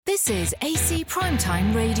This is AC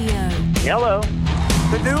Primetime Radio. Hello.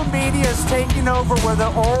 The new media is taking over where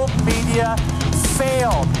the old media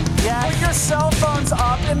failed. Yeah, put your cell phones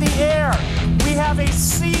up in the air. We have a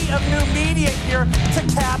sea of new media here to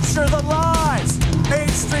capture the lies.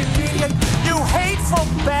 Mainstream media, you hateful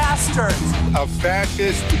bastards. A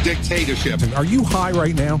fascist dictatorship. Are you high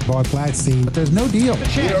right now? Bob Gladstein. But there's no deal.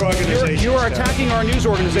 You are attacking our news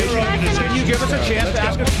organization. Can you give us a chance to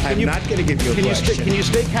ask us? I'm not going to give you a question. Can you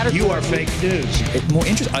stay categorically? You are fake news. It's more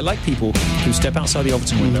interesting. I like people who step outside the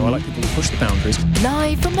Overton window. I like people who push the boundaries.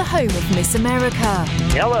 Live from the home of Miss America.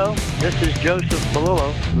 Hello. This is Joseph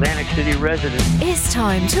Palillo, Atlantic City resident. It's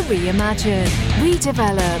time to reimagine,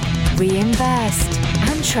 redevelop, reinvest,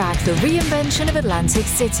 and track the reinvention of Atlantic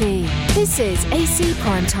City. This is AC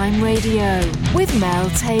Primetime Radio with Mel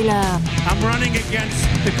Taylor. I'm running against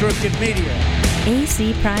the crooked media.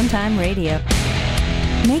 AC Primetime Radio,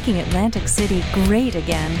 making Atlantic City great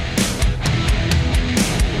again.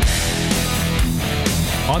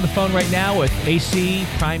 On the phone right now with AC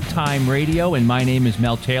Primetime Radio, and my name is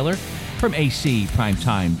Mel Taylor from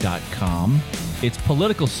acprimetime.com. It's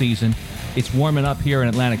political season. It's warming up here in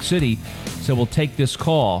Atlantic City, so we'll take this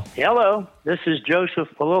call. Hello. This is Joseph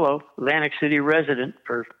Palillo, Atlantic City resident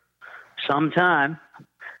for some time.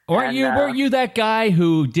 Weren't you that guy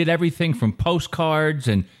who did everything from postcards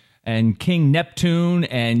and King Neptune,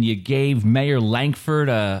 and you gave Mayor Langford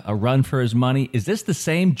a run for his money? Is this the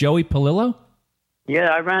same Joey Palillo? Yeah,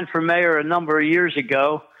 I ran for mayor a number of years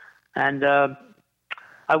ago, and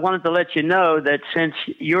I wanted to let you know that since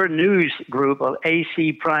your news group of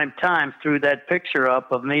AC Prime Time threw that picture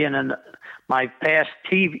up of me in my past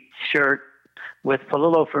T-shirt with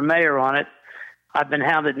Palillo for mayor on it, I've been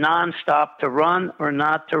hounded nonstop to run or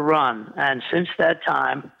not to run. And since that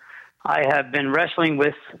time, I have been wrestling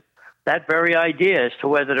with that very idea as to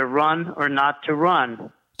whether to run or not to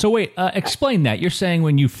run. So wait, explain that. You're saying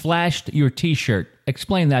when you flashed your T-shirt,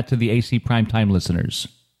 explain that to the AC Primetime listeners.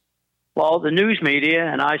 Well, the news media,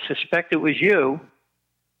 and I suspect it was you,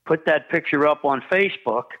 put that picture up on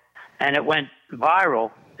Facebook, and it went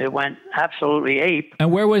viral. It went absolutely ape.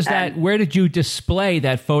 And where was that? Where did you display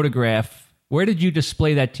that photograph? Where did you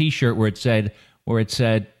display that T-shirt where it said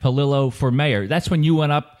Palillo for mayor? That's when you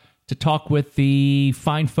went up to talk with the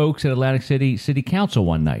fine folks at Atlantic City Council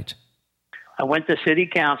one night. I went to City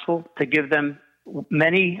Council to give them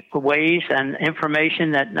many ways and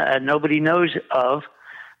information that nobody knows of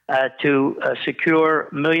to secure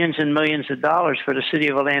millions and millions of dollars for the city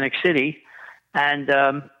of Atlantic City. And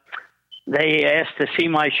they asked to see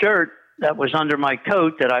my shirt that was under my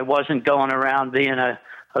coat, that I wasn't going around being a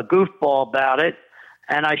goofball about it.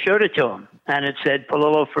 And I showed it to them. And it said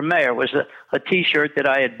Palillo for mayor. It was a T-shirt that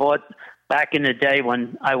I had bought back in the day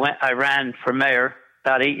when I ran for mayor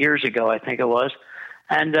about 8 years ago, I think it was.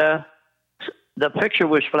 And the picture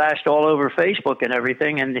was flashed all over Facebook and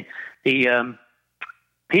everything. And the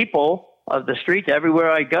people of the street, everywhere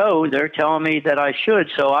I go, they're telling me that I should.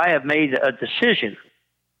 So I have made a decision.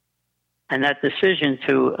 And that decision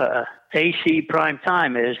to AC Prime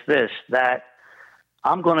Time is this, that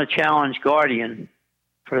I'm going to challenge Guardian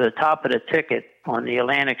for the top of the ticket on the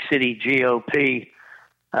Atlantic City GOP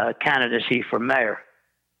candidacy for mayor.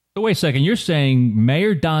 So wait a second. You're saying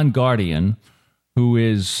Mayor Don Guardian, who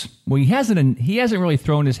is, well, he hasn't really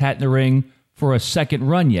thrown his hat in the ring for a second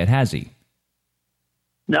run yet, has he?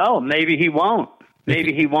 No, maybe he won't.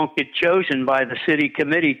 Maybe he won't get chosen by the city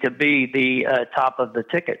committee to be the top of the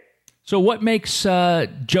ticket. So what makes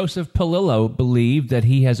Joseph Palillo believe that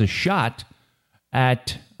he has a shot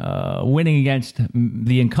at winning against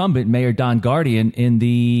the incumbent Mayor Don Guardian in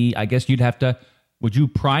the, I guess would you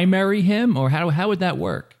primary him, or how would that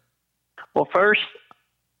work? Well, first,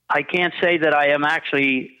 I can't say that I am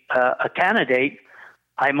actually a candidate.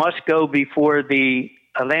 I must go before the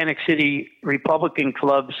Atlantic City Republican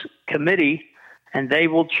Club's committee, and they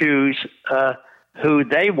will choose who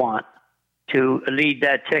they want to lead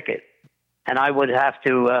that ticket. And I would have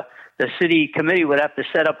to, the city committee would have to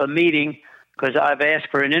set up a meeting, because I've asked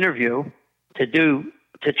for an interview to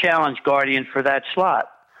challenge Guardian for that slot.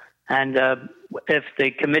 And if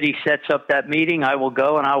the committee sets up that meeting, I will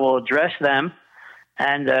go and I will address them.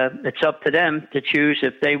 And it's up to them to choose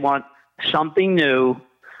if they want something new,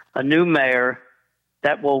 a new mayor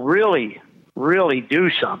that will really, really do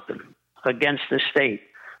something against the state,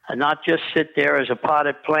 and not just sit there as a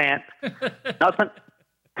potted plant.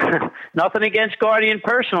 Nothing against Guardian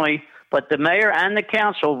personally, but the mayor and the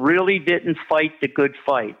council really didn't fight the good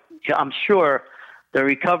fight. I'm sure the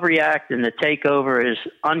Recovery Act and the takeover is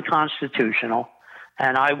unconstitutional,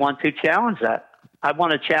 and I want to challenge that. I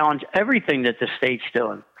want to challenge everything that the state's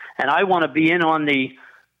doing, and I want to be in on the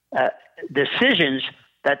decisions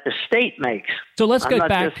that the state makks. So let's get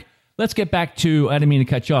back. Let's get back to. I didn't mean to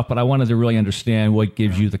cut you off, but I wanted to really understand what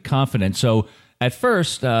gives you the confidence. So at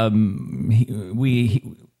first,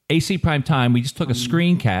 we AC Prime Time. We just took a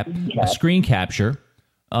screen capture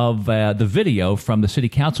of the video from the city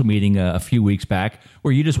council meeting a few weeks back,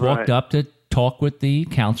 where you just walked up to talk with the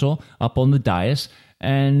council up on the dais,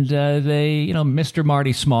 and Mr.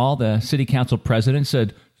 Marty Small, the city council president,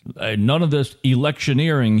 said, "None of this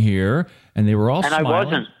electioneering here," and they were all smiling. I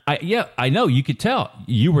wasn't. I know. You could tell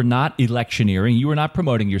you were not electioneering. You were not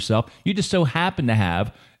promoting yourself. You just so happened to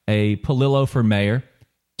have a Polillo for Mayor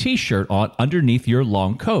T-shirt on underneath your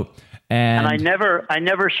long coat. And I never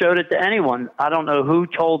showed it to anyone. I don't know who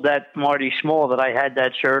told that Marty Small that I had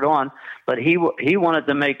that shirt on, but he wanted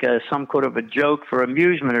to make some kind of a joke for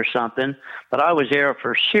amusement or something. But I was there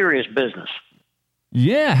for serious business.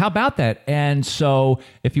 Yeah, how about that? And so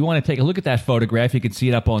if you want to take a look at that photograph, you can see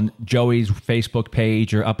it up on Joey's Facebook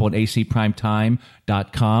page or up on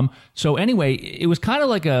acprimetime.com. So anyway, it was kind of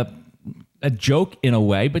like a joke in a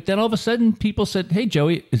way, but then all of a sudden people said, "Hey,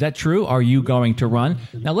 Joey, is that true? Are you going to run?"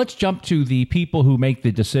 Now let's jump to the people who make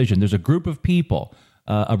the decision. There's a group of people,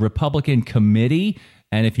 a Republican committee,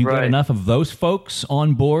 and if you get enough of those folks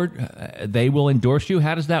on board, they will endorse you.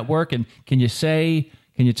 How does that work? And can you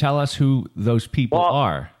tell us who those people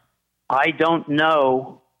are? I don't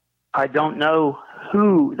know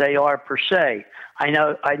who they are per se. I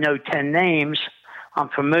know 10 names. I'm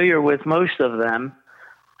familiar with most of them.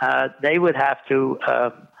 They would have to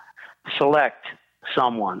select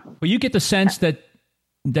someone. Well, you get the sense that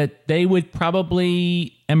they would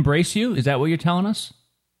probably embrace you? Is that what you're telling us?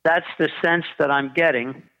 That's the sense that I'm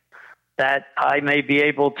getting, that I may be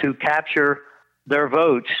able to capture their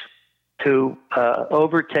votes to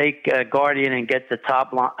overtake Guardian and get the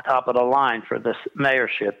top of the line for the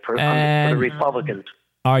mayorship for the Republicans.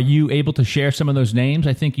 Are you able to share some of those names?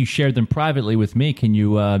 I think you shared them privately with me. Can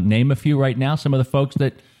you name a few right now? Some of the folks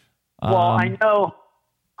that. Well, I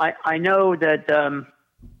know that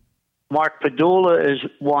Mark Padula is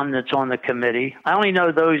one that's on the committee. I only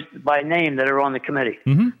know those by name that are on the committee.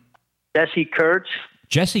 Mm-hmm. Jesse Kurtz.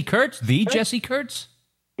 Jesse Kurtz, the Jesse Kurtz.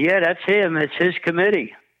 Yeah, that's him. It's his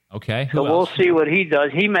committee. Okay. So we'll see what he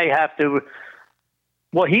does. He may have to.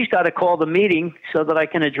 Well, he's got to call the meeting so that I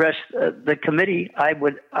can address the committee.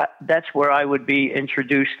 That's where I would be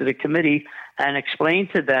introduced to the committee and explain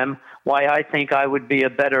to them why I think I would be a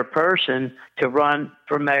better person to run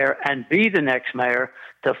for mayor and be the next mayor,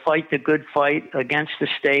 to fight the good fight against the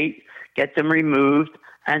state, get them removed,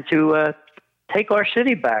 and to take our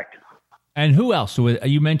city back. And who else? So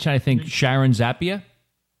you mentioned, I think, Sharon Zappia?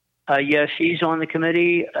 Yes, she's on the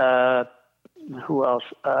committee. Who else?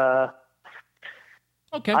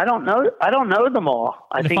 Okay. I don't know them all.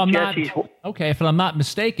 I think Jesse's. Okay, if I'm not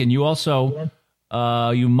mistaken, you also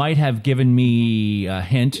you might have given me a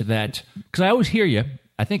hint that, because I always hear you.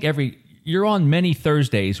 I think you're on many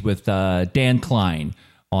Thursdays with Dan Klein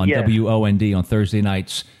on WOND on Thursday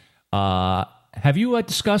nights. Have you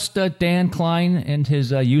discussed Dan Klein and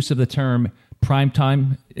his use of the term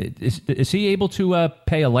primetime? Is he able to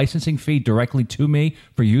pay a licensing fee directly to me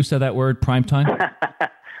for use of that word primetime?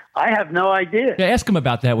 I have no idea. Yeah, ask him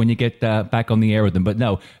about that when you get back on the air with him. But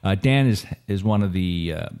no, Dan is one of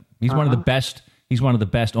the one of the best. He's one of the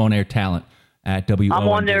best on-air talent at WOND. I'm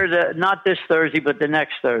on there not this Thursday, but the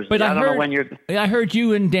next Thursday. But I don't know when you're. I heard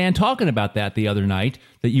you and Dan talking about that the other night,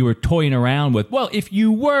 that you were toying around with. Well, if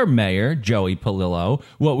you were Mayor Joey Polillo,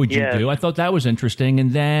 what would you do? I thought that was interesting.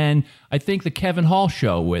 And then I think the Kevin Hall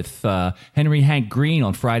show with Henry Hank Green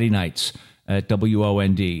on Friday nights at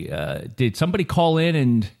WOND. Did somebody call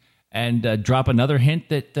in and drop another hint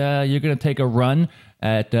that you're going to take a run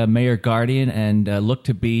at Mayor Guardian and look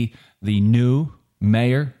to be the new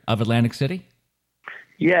mayor of Atlantic City?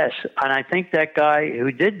 Yes, and I think that guy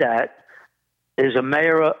who did that is a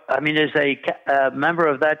mayor. Is a member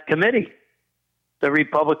of that committee, the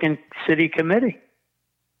Republican City Committee,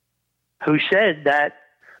 who said that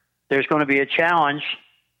there's going to be a challenge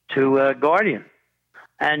to Guardian,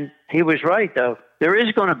 and he was right. Though there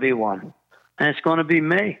is going to be one, and it's going to be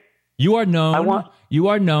me. You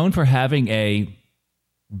are known for having a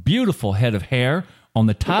beautiful head of hair on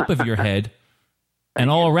the top of your head and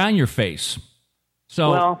all around your face.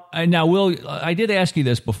 So now, I did ask you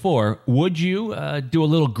this before. Would you do a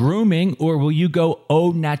little grooming, or will you go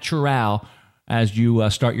au naturel as you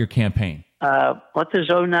start your campaign? What does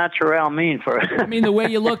au naturel mean for? I mean, the way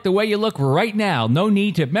you look right now. No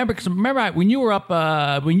need to remember when you were up,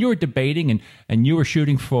 when you were debating and you were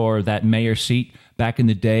shooting for that mayor seat back in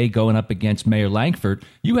the day going up against Mayor Langford,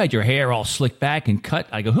 you had your hair all slicked back and cut.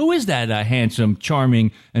 I go, who is that handsome,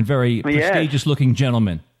 charming, and very prestigious-looking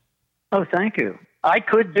gentleman? Oh, thank you. I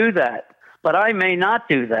could do that, but I may not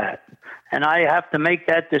do that. And I have to make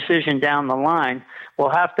that decision down the line.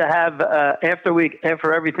 We'll have to have,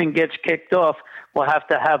 after everything gets kicked off, we'll have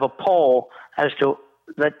to have a poll as to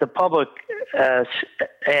let the public ask,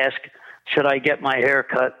 should I get my hair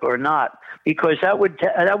cut or not? Because that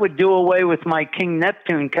would do away with my King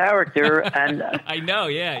Neptune character. And I know,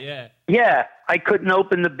 yeah. Yeah, I couldn't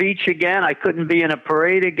open the beach again. I couldn't be in a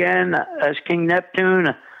parade again as King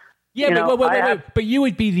Neptune. Yeah, but you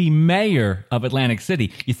would be the mayor of Atlantic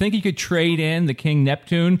City. You think you could trade in the King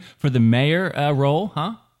Neptune for the mayor role,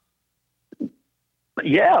 huh?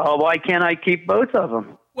 Yeah, why can't I keep both of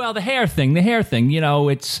them? Well, the hair thing,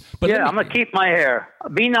 it's... But I'm going to keep my hair.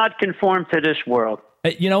 Be not conformed to this world.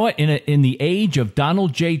 You know what? In the age of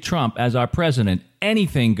Donald J. Trump as our president,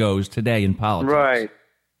 anything goes today in politics. Right.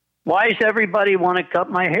 Why does everybody want to cut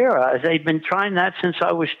my hair? They've been trying that since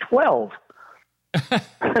I was 12.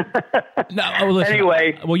 Listen,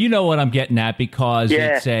 anyway, well, you know what I'm getting at because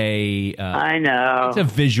it's I know it's a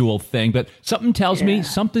visual thing, but something tells me.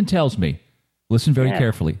 Listen very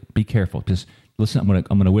carefully. Be careful. Just listen.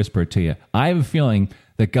 I'm gonna whisper it to you. I have a feeling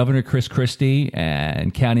that Governor Chris Christie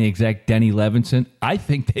and County Exec Denny Levinson, I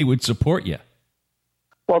think they would support you.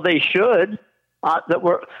 Well, they should.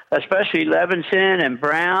 Especially Levinson and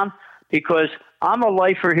Brown, because I'm a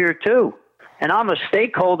lifer here too. And I'm a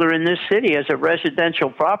stakeholder in this city as a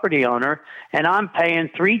residential property owner, and I'm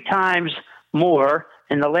paying 3 times more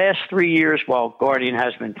in the last 3 years while Guardian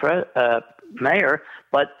has been mayor,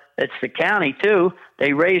 but it's the county too.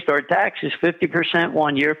 They raised our taxes 50%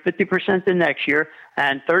 one year, 50% the next year,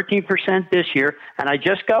 and 13% this year. And I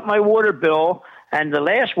just got my water bill, and the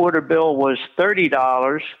last water bill was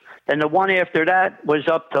 $30. And the one after that was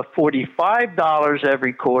up to $45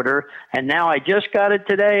 every quarter. And now I just got it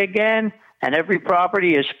today again. And every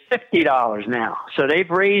property is $50 now. So they've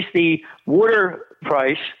raised the water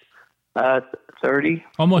price 30,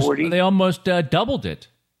 almost 40. They almost doubled it.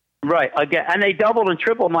 Right. Again, and they doubled and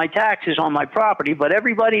tripled my taxes on my property. But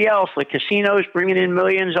everybody else, the casinos bringing in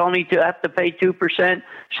millions, only to have to pay 2%.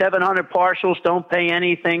 700 parcels don't pay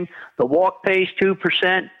anything. The walk pays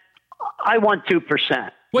 2%. I want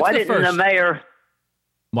 2%. Why didn't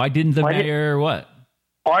the mayor what?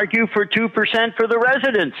 Argue for 2% for the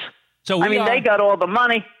residents? So they got all the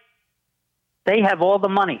money. They have all the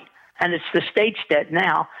money. And it's the state's debt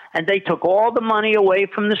now. And they took all the money away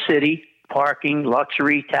from the city, parking,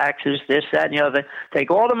 luxury taxes, this, that, and the other. Take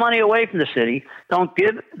all the money away from the city. Don't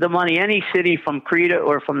give the money any city from CRETA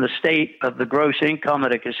or from the state of the gross income of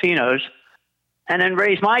the casinos. And then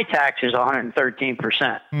raise my taxes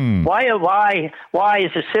 113%. Why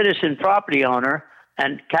as a citizen property owner,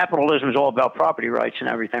 and capitalism is all about property rights and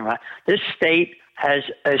everything, right? This state is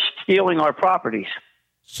stealing our properties.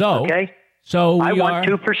 So I want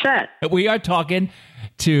 2%. We are talking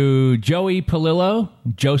to Joseph Pallillo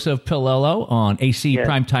on AC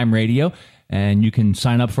Primetime Radio, and you can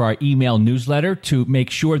sign up for our email newsletter to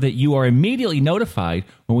make sure that you are immediately notified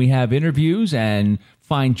when we have interviews and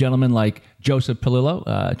fine gentlemen like Joseph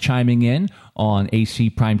Pallillo chiming in on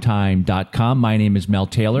acprimetime.com. My name is Mel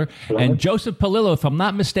Taylor. And Joseph Pallillo, if I'm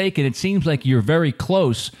not mistaken, it seems like you're very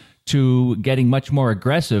close to getting much more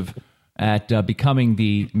aggressive at becoming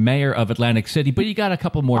the mayor of Atlantic City, but you got a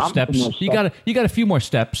couple more steps. You got a few more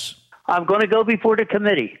steps. I'm going to go before the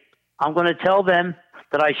committee. I'm going to tell them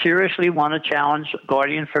that I seriously want to challenge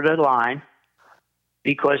Guardian for the line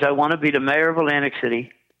because I want to be the mayor of Atlantic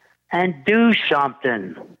City and do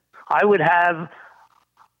something. I would have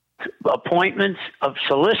appointments of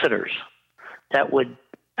solicitors that would,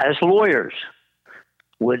 as lawyers,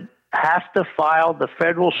 would have to file the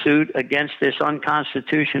federal suit against this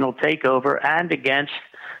unconstitutional takeover and against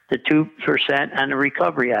the 2% and the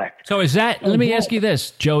Recovery Act. So is that, let me ask you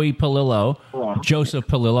this, Joseph Pallillo.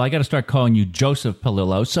 I got to start calling you Joseph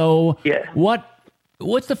Pallillo. So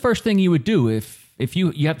what's the first thing you would do if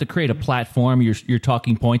you have to create a platform, your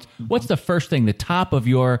talking points? What's the first thing, the top of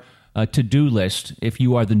your to-do list if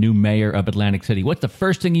you are the new mayor of Atlantic City? What's the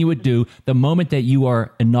first thing you would do the moment that you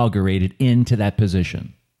are inaugurated into that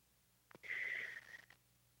position?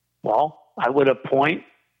 Well, I would appoint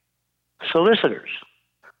solicitors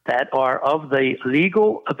that are of the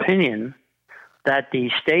legal opinion that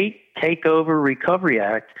the State Takeover Recovery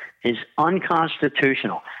Act is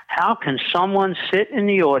unconstitutional. How can someone sit in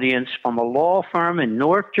the audience from a law firm in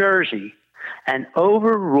North Jersey and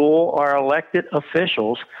overrule our elected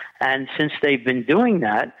officials? And since they've been doing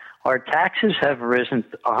that, Our taxes have risen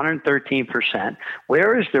 113%.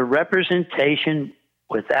 Where is the representation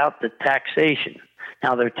without the taxation?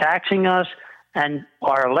 Now they're taxing us, and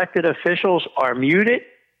our elected officials are muted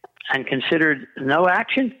and considered no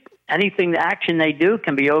action. Anything, the action they do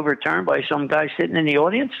can be overturned by some guy sitting in the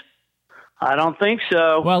audience? I don't think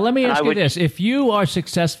so. Well, let me ask you this. If you are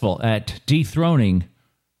successful at dethroning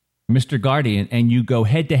Mr. Guardian and you go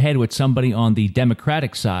head-to-head with somebody on the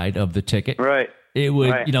Democratic side of the ticket, right? It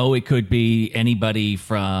would, it could be anybody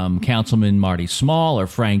from Councilman Marty Small or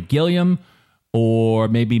Frank Gilliam, or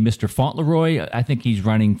maybe Mr. Fauntleroy. I think he's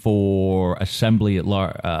running for assembly at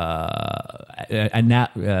an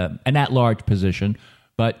at-large position.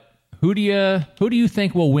 But who do you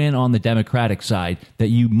think will win on the Democratic side that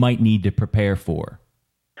you might need to prepare for?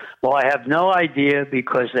 Well, I have no idea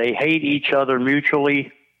because they hate each other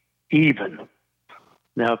mutually even.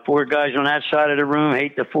 Now, 4 guys on that side of the room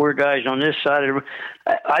hate the 4 guys on this side of the room.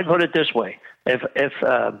 I put it this way. If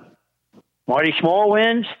Marty Small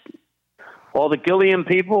wins, all the Gilliam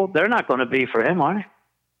people, they're not going to be for him, are they?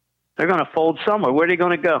 They're going to fold somewhere. Where are they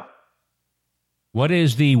going to go? What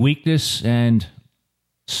is the weakness and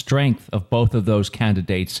strength of both of those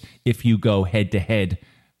candidates if you go head-to-head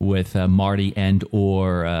with Marty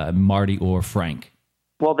or Frank?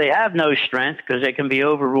 Well, they have no strength because they can be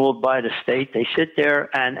overruled by the state. They sit there,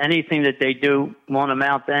 and anything that they do won't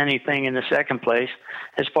amount to anything in the second place.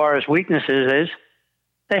 As far as weaknesses is,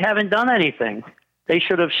 they haven't done anything. They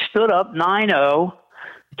should have stood up 9-0,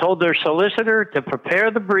 told their solicitor to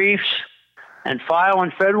prepare the briefs and file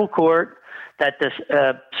in federal court that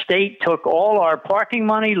the state took all our parking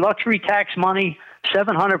money, luxury tax money,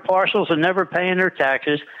 700 parcels, and never paying their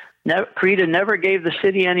taxes. CRETA never gave the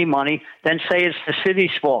city any money, then say it's the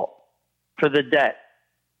city's fault for the debt.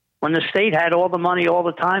 When the state had all the money all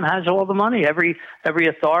the time, has all the money, every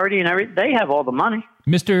authority and they have all the money.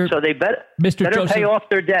 So they better pay off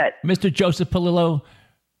their debt. Mr. Joseph Palillo,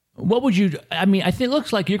 what would you? I mean, I think it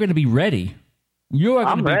looks like you're going to be ready.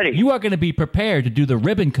 I'm ready. You are going to be prepared to do the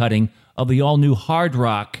ribbon cutting of the all new Hard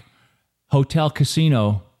Rock Hotel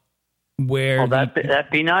Casino. That'd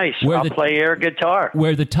be nice. I'll play air guitar.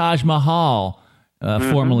 Where the Taj Mahal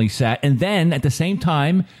formerly sat. And then at the same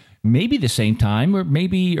time, maybe the same time or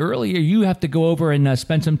maybe earlier, you have to go over and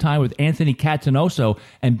spend some time with Anthony Catanoso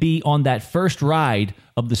and be on that first ride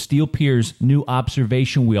of the Steel Pier's new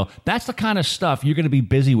observation wheel. That's the kind of stuff you're going to be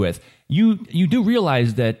busy with. You do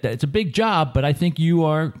realize that it's a big job, but I think you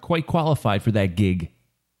are quite qualified for that gig.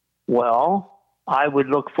 Well, I would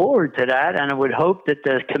look forward to that, and I would hope that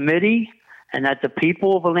the committee and that the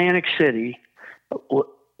people of Atlantic City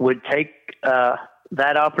would take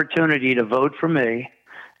that opportunity to vote for me,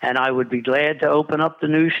 and I would be glad to open up the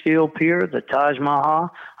new Steel Pier, the Taj Mahal.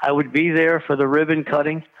 I would be there for the ribbon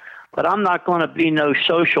cutting, but I'm not going to be no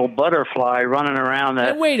social butterfly running around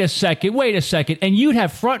that. Wait a second, and you'd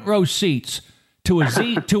have front row seats to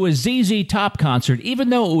a ZZ Top concert, even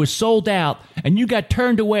though it was sold out and you got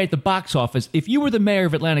turned away at the box office. If you were the mayor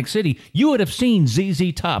of Atlantic City, you would have seen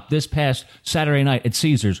ZZ Top this past Saturday night at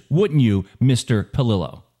Caesars, wouldn't you, Mr.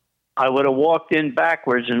 Palillo? I would have walked in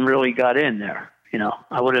backwards and really got in there.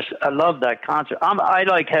 I loved that concert. I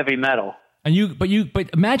like heavy metal. But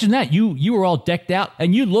imagine that you were all decked out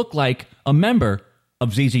and you look like a member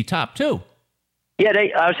of ZZ Top too. Yeah,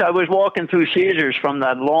 I was walking through Caesars from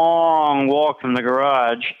that long walk from the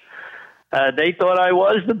garage. They thought I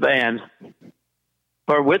was the band,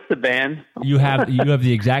 or with the band. You have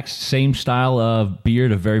the exact same style of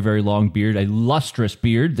beard, a very, very long beard, a lustrous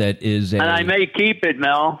beard that is. And I may keep it,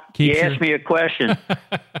 Mel. You asked me a question.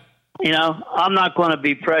 I'm not going to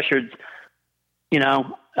be pressured.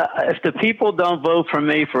 If the people don't vote for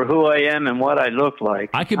me for who I am and what I look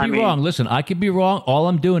like. I could be wrong. Listen, I could be wrong. All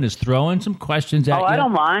I'm doing is throwing some questions at you. I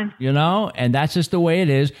don't mind. And that's just the way it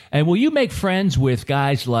is. And will you make friends with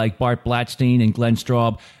guys like Bart Blatstein and Glenn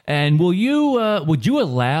Straub? And would you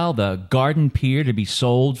allow the Garden Pier to be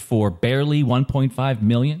sold for barely $1.5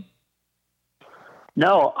 million?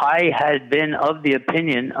 No, I had been of the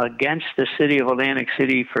opinion against the city of Atlantic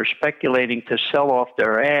City for speculating to sell off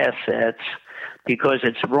their assets, because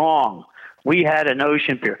it's wrong. We had an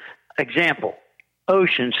Ocean Pier. Example,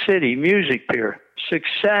 Ocean City Music Pier.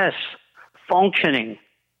 Success, functioning,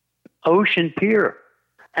 Ocean Pier.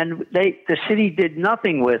 And the city did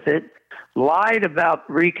nothing with it, lied about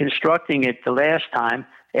reconstructing it the last time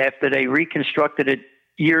after they reconstructed it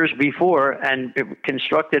years before and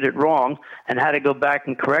constructed it wrong and had to go back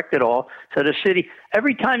and correct it all. So the city,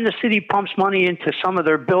 every time the city pumps money into some of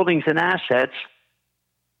their buildings and assets,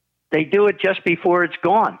 they do it just before it's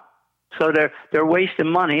gone. So they're wasting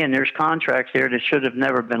money, and there's contracts there that should have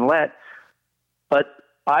never been let. But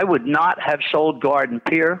I would not have sold Garden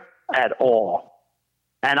Pier at all.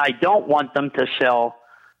 And I don't want them to sell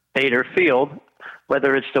Bader Field,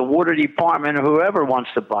 whether it's the water department or whoever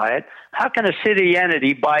wants to buy it. How can a city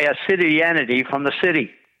entity buy a city entity from the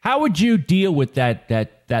city? How would you deal with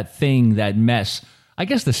that thing, that mess? I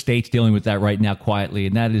guess the state's dealing with that right now quietly,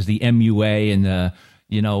 and that is the MUA and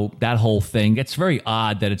that whole thing. It's very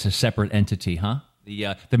odd that it's a separate entity, huh?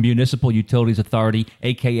 The Municipal Utilities Authority,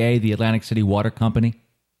 a.k.a. the Atlantic City Water Company.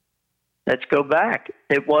 Let's go back.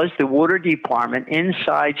 It was the water department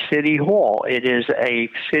inside City Hall. It is a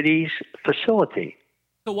city's facility.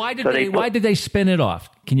 So why did they spin it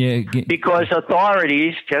off? Because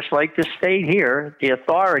authorities, just like the state here, the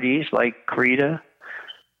authorities like CRETA,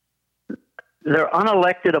 they're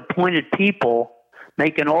unelected appointed people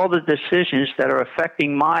making all the decisions that are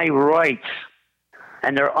affecting my rights.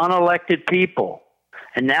 And they're unelected people.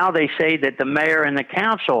 And now they say that the mayor and the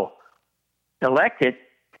council elected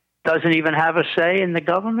doesn't even have a say in the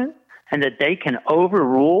government and that they can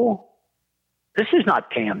overrule. This is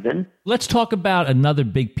not Camden. Let's talk about another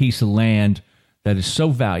big piece of land that is so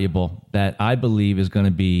valuable that I believe is going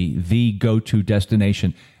to be the go-to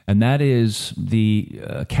destination, and that is the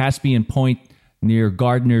Caspian Point near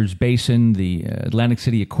Gardner's Basin, the Atlantic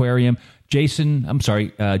City Aquarium. Jared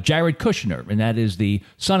Kushner, and that is the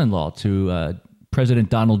son-in-law to President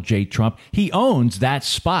Donald J. Trump. He owns that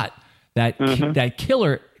spot, that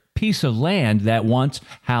killer piece of land that once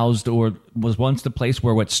housed or was once the place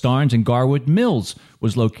where Starnes and Garwood Mills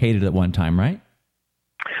was located at one time, right?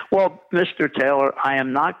 Well, Mr. Taylor, I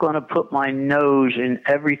am not going to put my nose in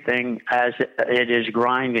everything as it is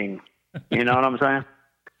grinding. You know what I'm saying?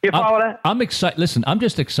 You follow that? I'm excited. Listen, I'm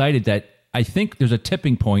just excited that I think there's a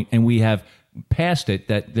tipping point, and we have passed it,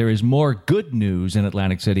 that there is more good news in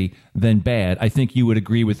Atlantic City than bad. I think you would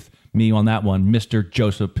agree with me on that one, Mr.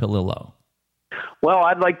 Joseph Palillo. Well,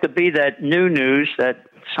 I'd like to be that new news, that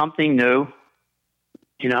something new.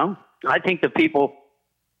 You know, I think the people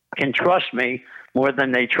can trust me more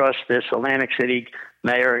than they trust this Atlantic City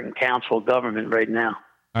mayor and council government right now.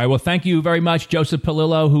 All right. Well, thank you very much, Joseph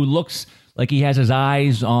Palillo, who looks like he has his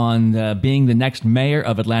eyes on being the next mayor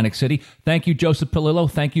of Atlantic City. Thank you, Joseph Palillo.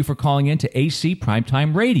 Thank you for calling in to AC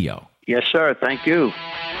Primetime Radio. Yes, sir. Thank you.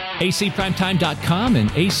 acprimetime.com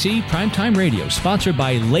and AC Primetime Radio, sponsored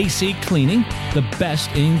by Lacey Cleaning, the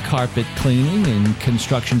best in carpet cleaning and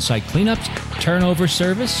construction site cleanups, turnover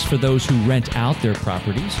service for those who rent out their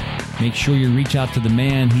properties. Make sure you reach out to the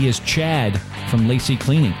man. He is Chad from Lacey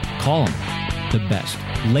Cleaning. Call him. The best.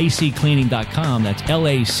 LaceyCleaning.com. That's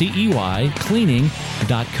LACEY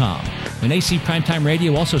Cleaning.com. And AC Primetime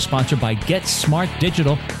Radio, also sponsored by Get Smart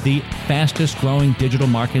Digital, the fastest growing digital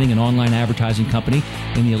marketing and online advertising company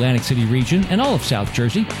in the Atlantic City region and all of South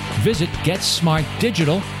Jersey. Visit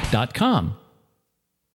GetSmartDigital.com.